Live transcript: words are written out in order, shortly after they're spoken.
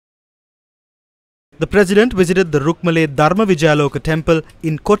The President visited the Rukmale Dharma Vijayaloka temple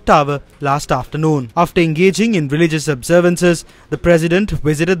in Kottawa last afternoon. After engaging in religious observances, the President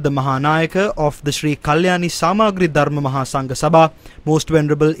visited the Mahanayaka of the Sri Kalyani Samagri Dharma Mahasangha Sabha, Most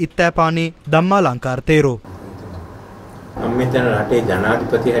Venerable Ittapani Dhammalankara Thero.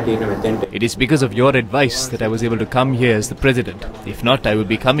 It is because of your advice that I was able to come here as the President. If not, I would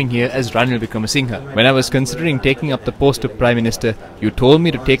be coming here as Ranil Wickramasinghe. When I was considering taking up the post of Prime Minister, you told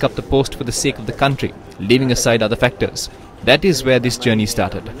me to take up the post for the sake of the country, leaving aside other factors. That is where this journey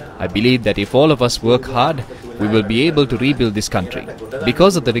started. I believe that if all of us work hard, we will be able to rebuild this country.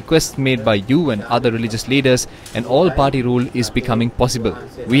 Because of the requests made by you and other religious leaders, an all-party rule is becoming possible.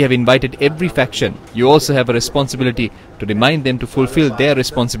 We have invited every faction. You also have a responsibility to remind them to fulfill their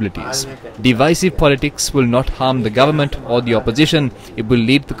responsibilities. Divisive politics will not harm the government or the opposition. It will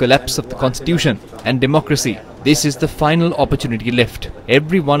lead to collapse of the constitution and democracy. This is the final opportunity left.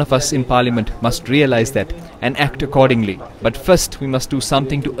 Every one of us in Parliament must realize that and act accordingly. But first, we must do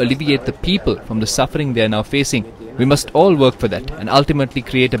something to alleviate the people from the suffering they are now facing. We must all work for that and ultimately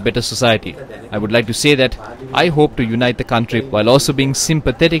create a better society. I would like to say that I hope to unite the country while also being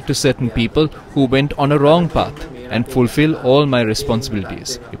sympathetic to certain people who went on a wrong path and fulfill all my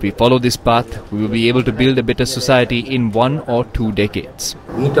responsibilities. If we follow this path, we will be able to build a better society in 1 or 2 decades.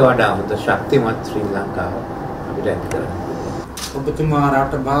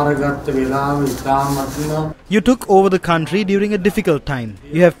 You took over the country during a difficult time.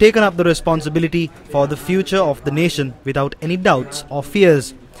 You have taken up the responsibility for the future of the nation without any doubts or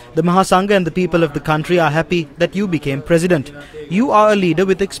fears. The Mahasangha and the people of the country are happy that you became president. You are a leader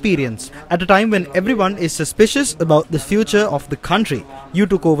with experience. At a time when everyone is suspicious about the future of the country, you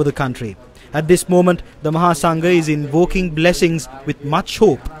took over the country. At this moment, the Mahasangha is invoking blessings with much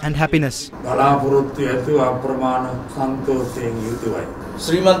hope and happiness.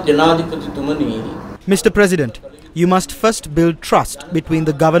 Mr. President, you must first build trust between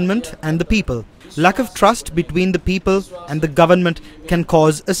the government and the people. Lack of trust between the people and the government can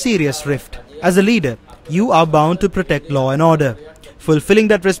cause a serious rift. As a leader, you are bound to protect law and order. Fulfilling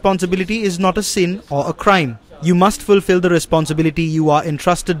that responsibility is not a sin or a crime. You must fulfill the responsibility you are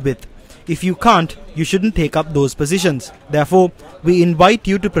entrusted with. If you can't, you shouldn't take up those positions. Therefore, we invite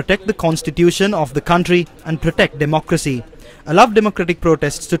you to protect the constitution of the country and protect democracy. Allow democratic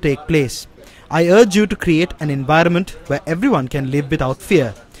protests to take place. I urge you to create an environment where everyone can live without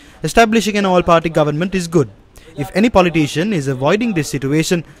fear. Establishing an all-party government is good. If any politician is avoiding this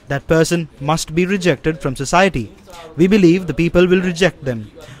situation, that person must be rejected from society. We believe the people will reject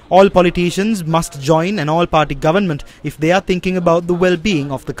them. All politicians must join an all-party government if they are thinking about the well-being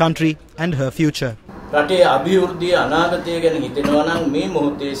of the country and her future. රටේ අභිවෘද්ධිය අනාගතය ගැන හිතෙනවා නම් මේ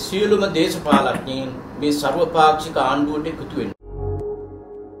මොහොතේ සියලුම දේශපාලඥයින් මේ සර්වපාක්ෂික ආණ්ඩුවට එකතු වෙන්න